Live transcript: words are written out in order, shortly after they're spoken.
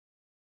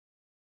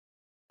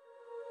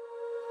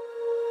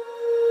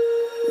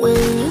When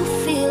you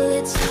feel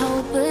it's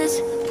hopeless,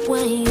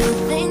 when you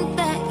think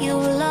that you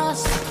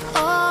lost,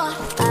 oh,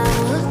 I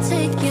will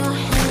take your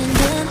hand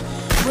and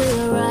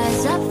we'll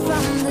rise up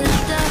from the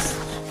dust.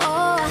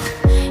 Oh,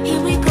 here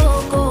we go,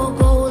 go,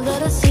 go,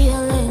 let us heal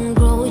and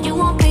grow. You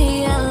won't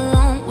be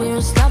alone, we're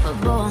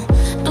unstoppable.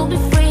 Don't be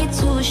afraid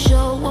to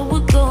show what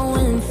we're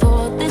going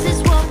for. This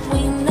is what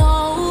we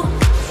know.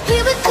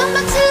 Here we come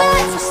back to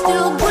life, we're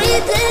still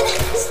breathing.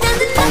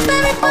 Standing up,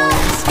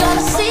 everybody's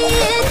gotta see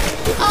it.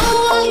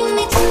 Oh, all you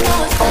need to know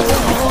is that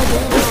we're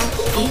holding on.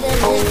 Even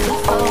if we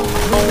fall,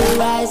 we will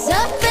rise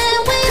up and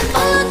we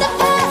follow the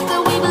path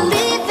that we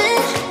believe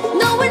in.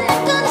 No, we're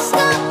not gonna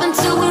stop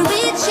until we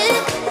reach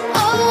it.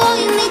 Oh, all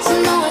you need to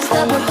know is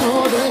that we're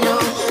holding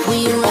on. We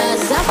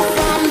rise up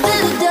from the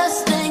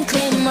dust and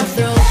clean our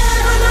throat.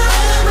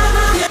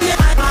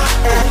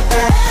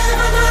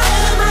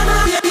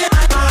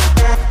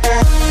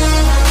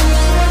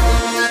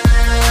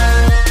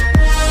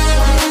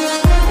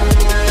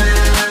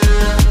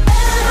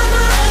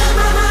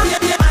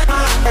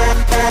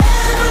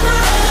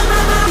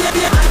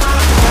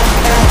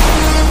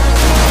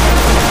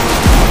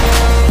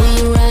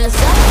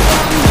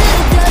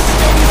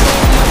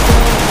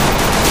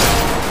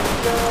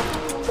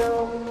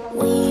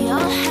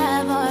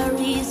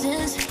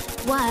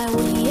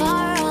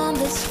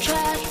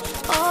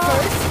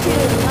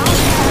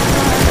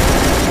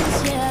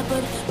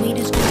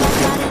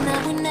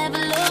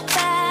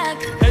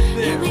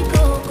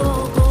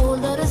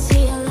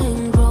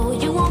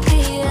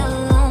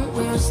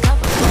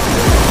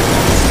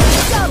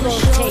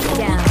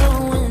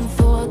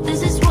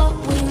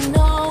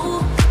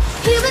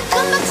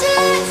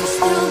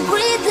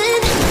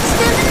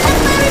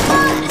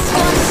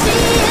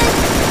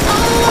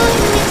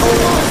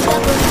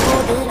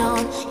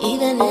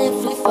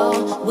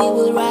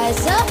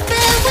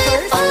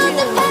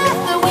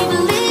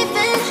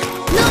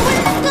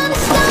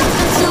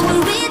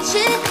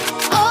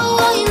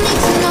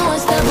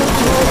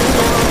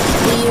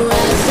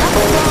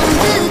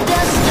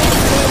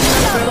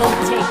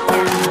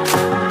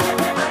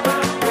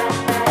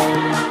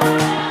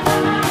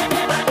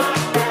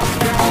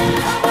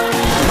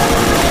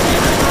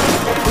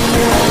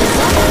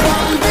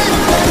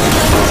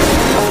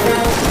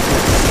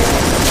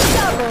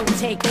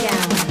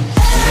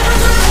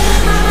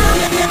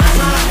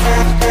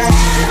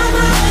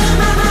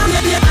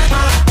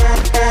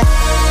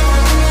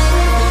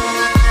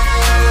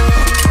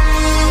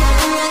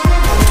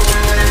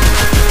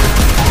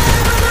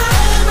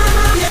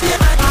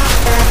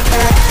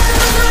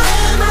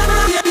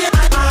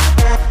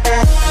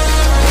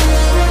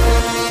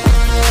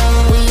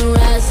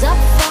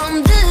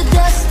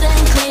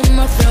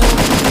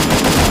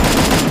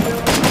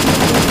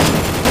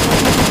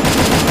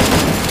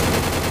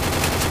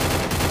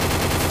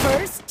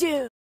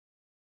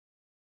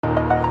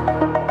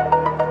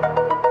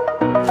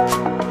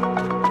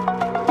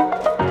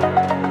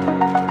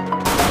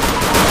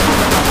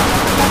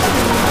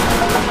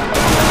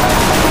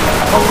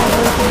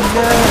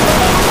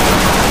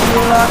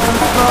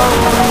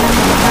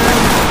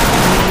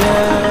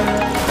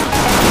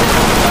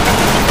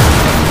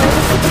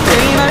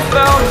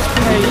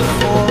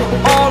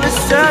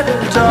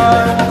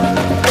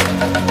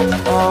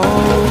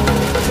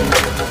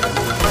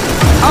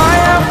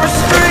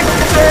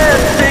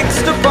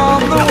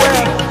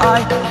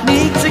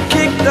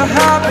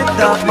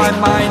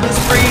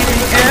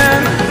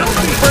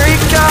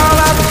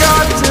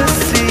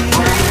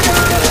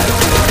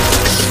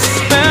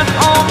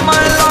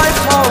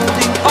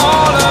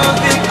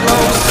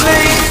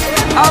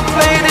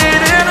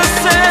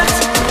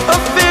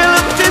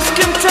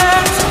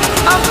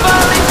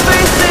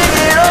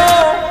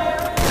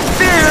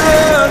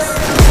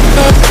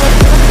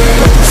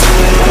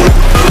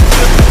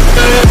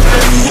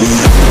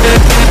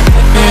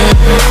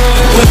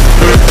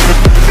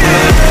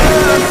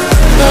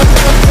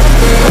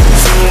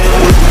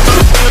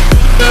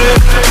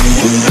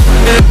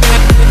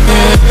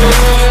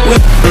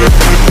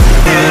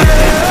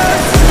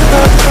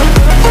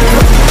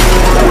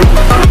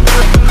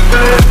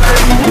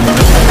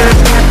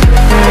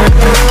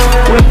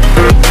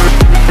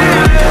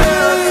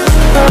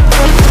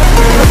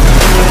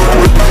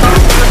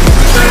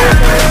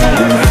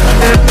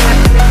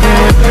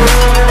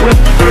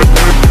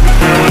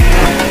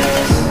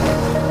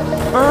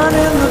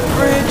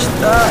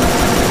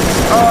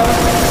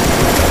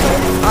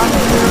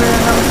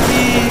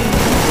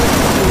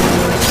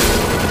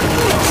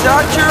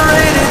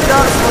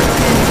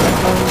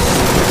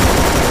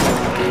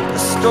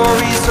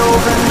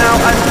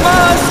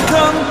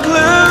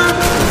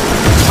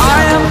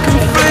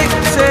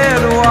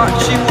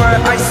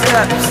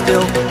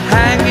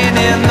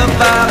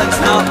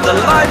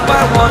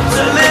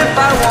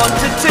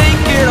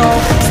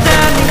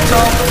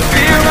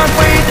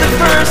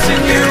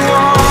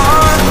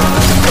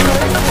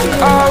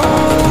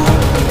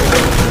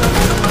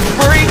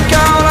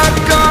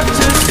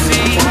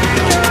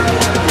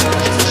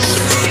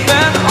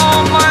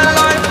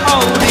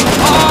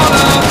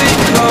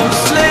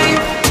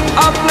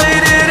 I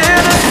played it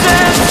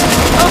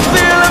innocent.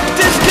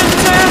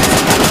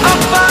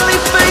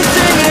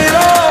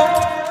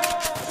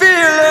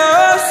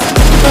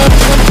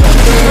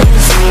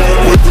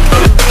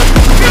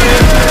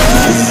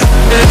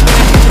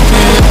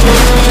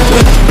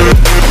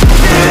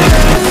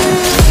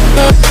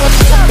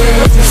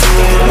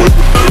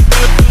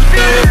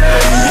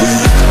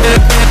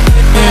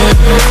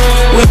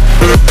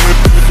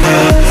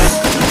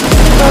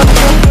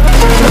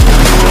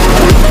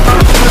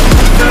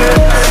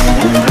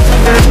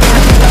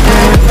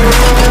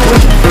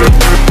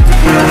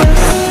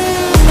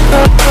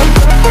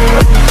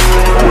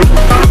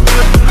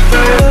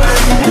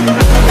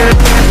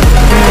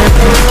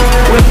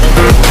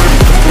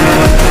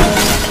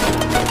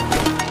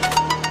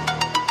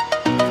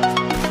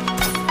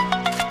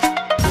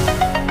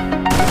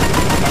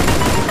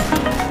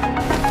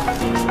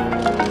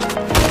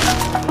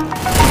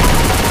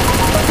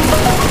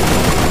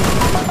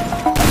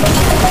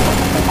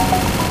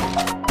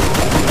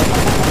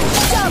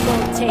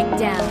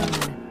 takedown.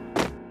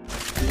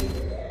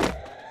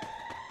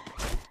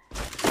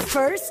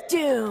 First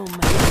doom.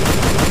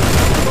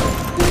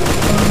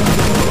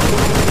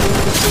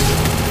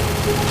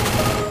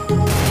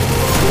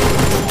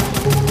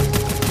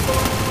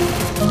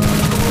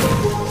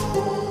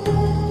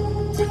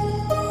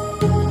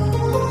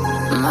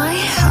 My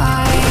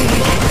heart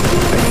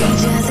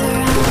rages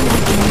around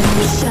like an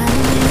ocean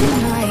in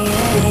my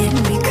head,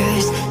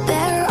 because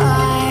there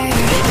are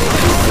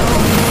so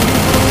many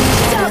things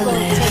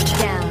left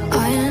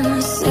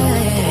unsaid.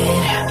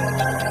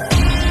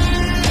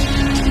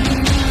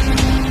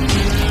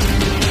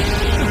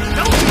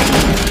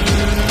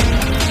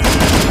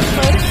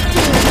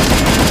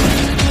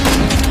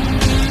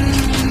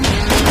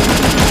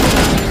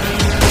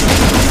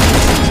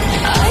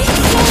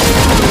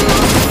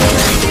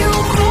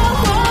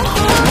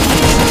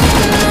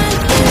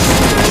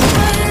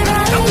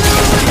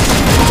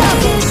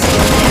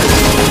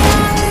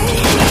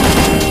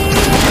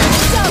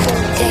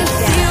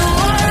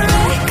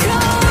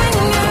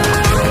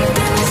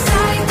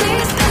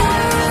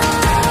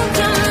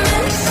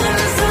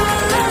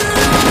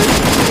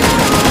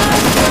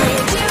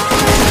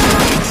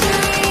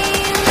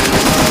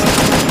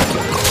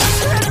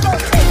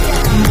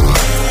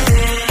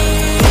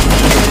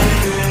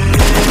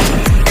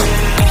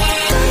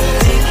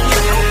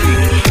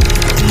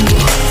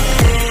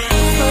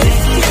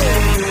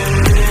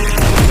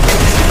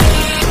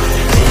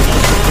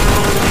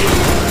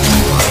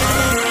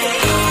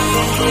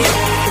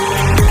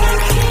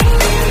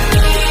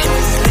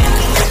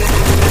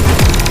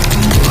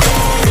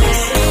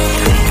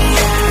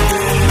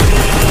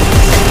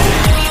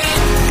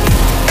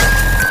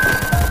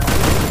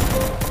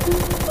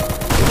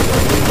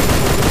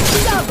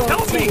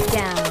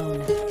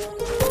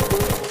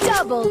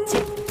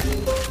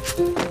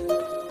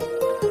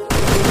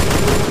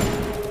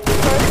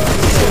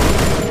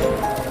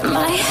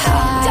 My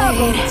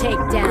heart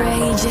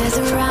rages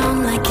around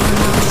like an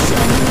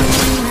ocean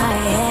in my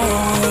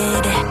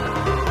head.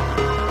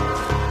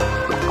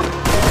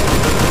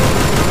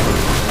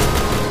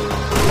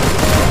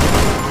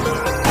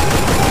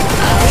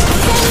 I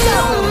can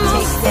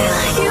almost feel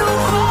you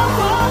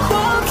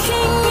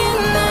walking in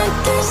the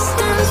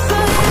distance,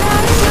 but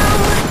I know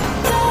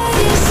that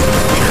it's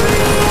not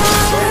reality.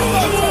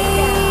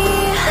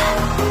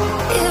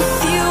 If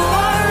you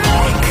are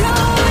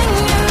echoing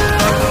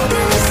around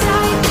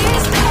inside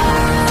these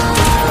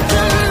parallel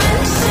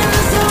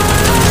dimensions all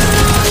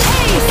alone,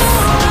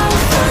 I'll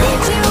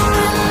find you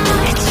in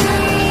my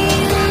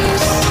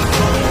dreams.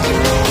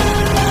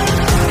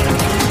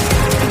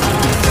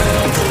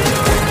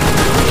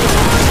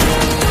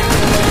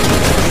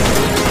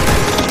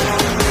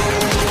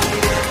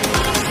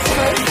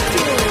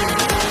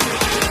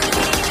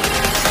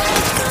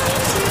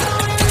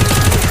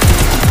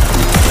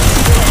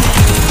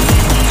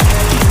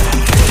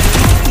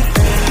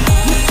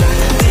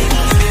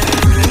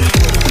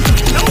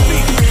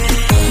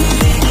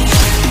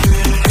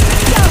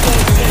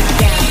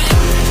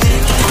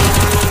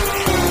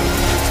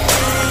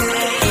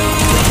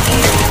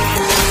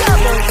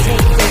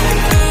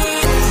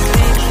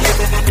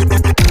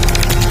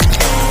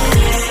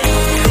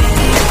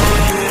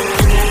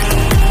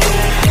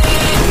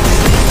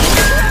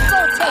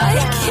 I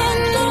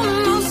can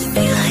almost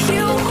feel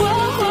you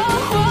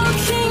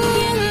walking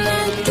in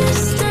the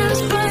distance,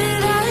 but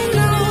I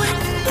know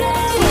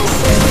that it's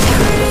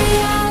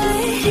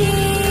reality.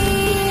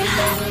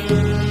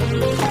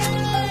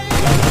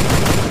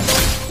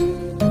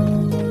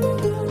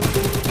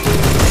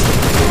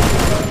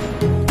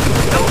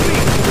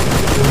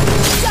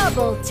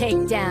 Double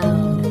takedown.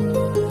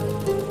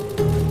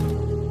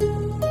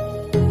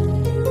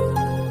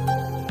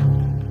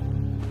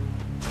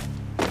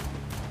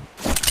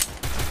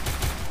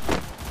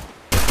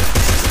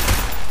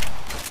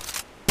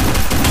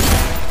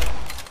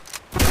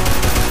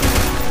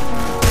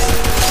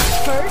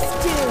 First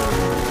doom.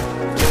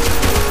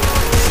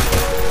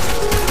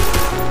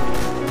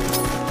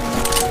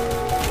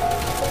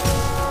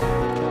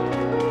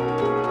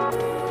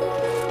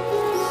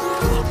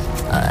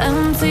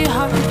 empty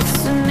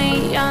hearts and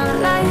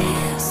neon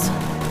lights.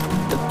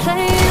 They're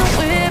playing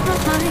with my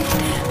mind.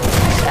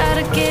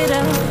 Gotta get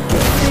up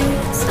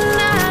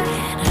tonight.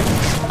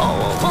 Oh,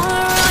 I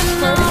wanna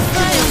run off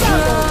and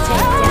fly.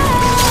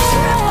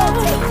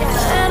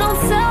 And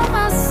I'll tell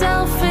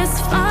myself it's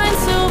fine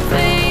to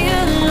be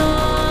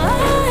alone,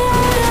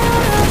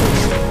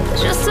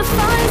 just to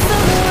find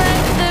somewhere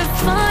that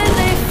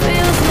finally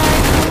feels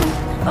like home.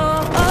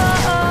 Oh,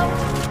 oh, oh.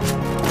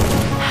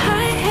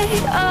 I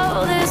hate all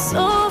this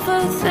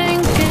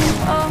overthinking.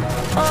 Oh,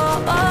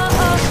 oh,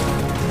 oh, oh.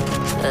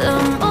 The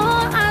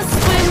more I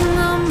swim,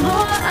 the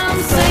more I'm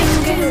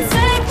sinking.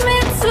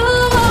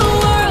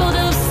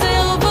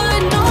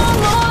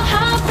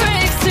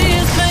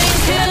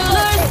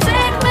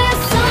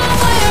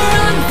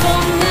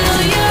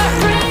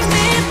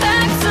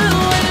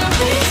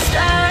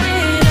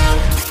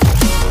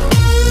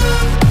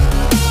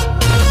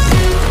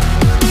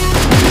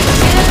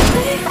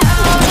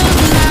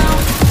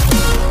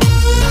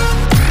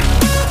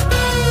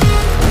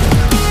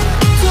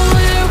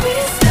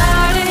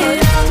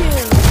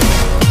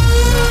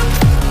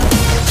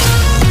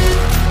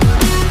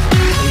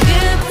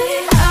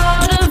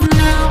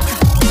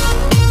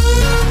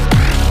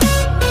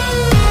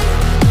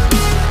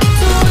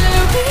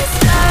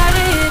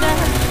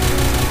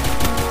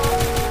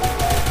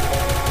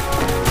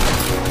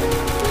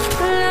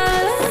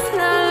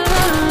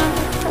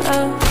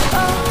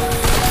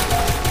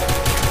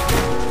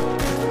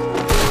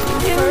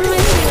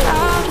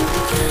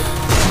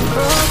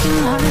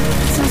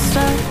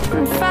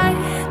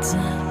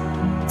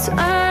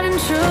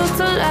 truth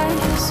to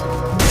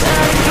lies.